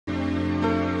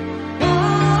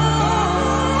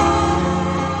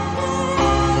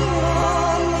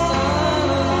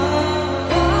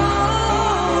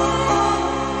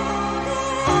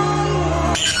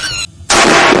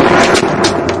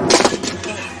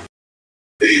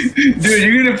Dude,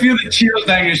 you're gonna feel the chills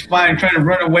down your spine trying to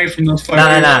run away from those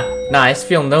fuckers. Nah, I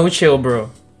feel no chill, bro.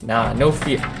 Nah, no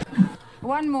fear.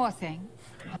 One more thing.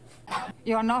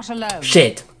 You're not alone.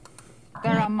 Shit.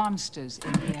 There are monsters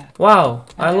in here. Wow,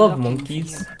 I They're love looking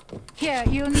monkeys. for you. Here,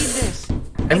 you'll need this.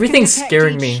 Everything's It can detect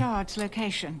scaring each me. shard's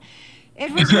location.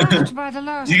 It was left by the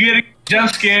last. You get jump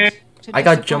scared. to I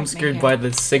got disappoint jump me scared here. by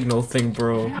the signal thing,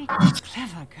 bro. Very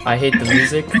clever girl. I hate the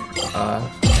music.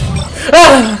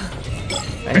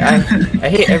 I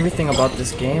hate everything about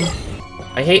this game.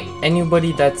 I hate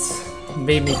anybody that's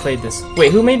made me play this.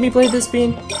 Wait, who made me play this,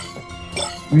 Bean?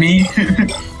 Me.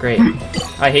 Great.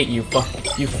 I hate you. Fuck.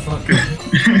 You fucking.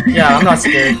 Yeah, I'm not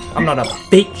scared. I'm not a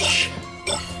bitch.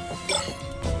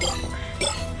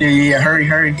 Yeah, hurry.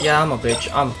 Yeah, I'm a bitch.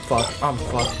 I'm fucked. I'm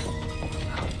fucked.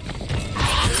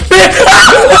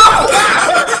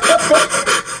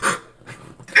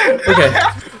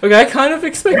 Okay, I kind of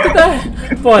expected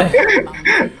that, but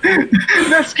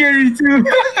That scared me too.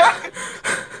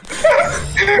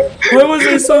 why was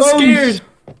I so scared?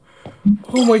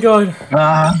 Oh my god.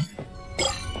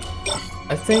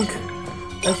 I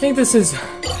think this is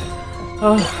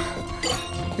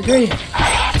great.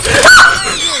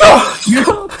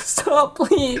 Stop,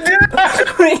 please.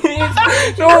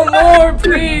 Please. No more,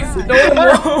 please. No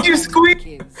more. You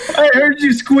squeal. I heard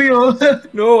you squeal.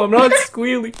 No, I'm not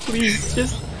squealing, please.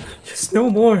 Just no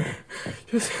more.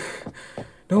 Just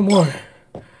no more.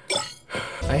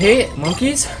 I hate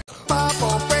monkeys.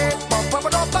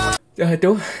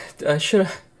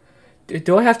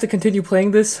 Do I have to continue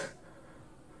playing this?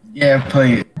 Yeah,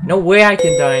 play it. No way I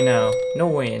can die now. No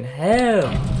way in hell.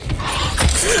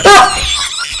 Ah!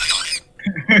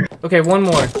 Okay, one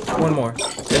more.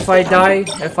 If I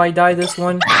die this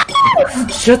one.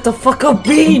 Shut the fuck up,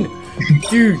 Bean!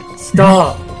 Dude,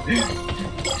 stop.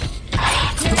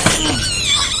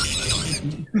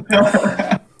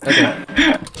 Okay.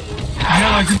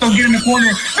 No, just don't get in the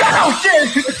corner. Oh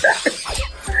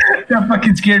shit! That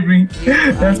fucking scared me.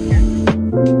 That's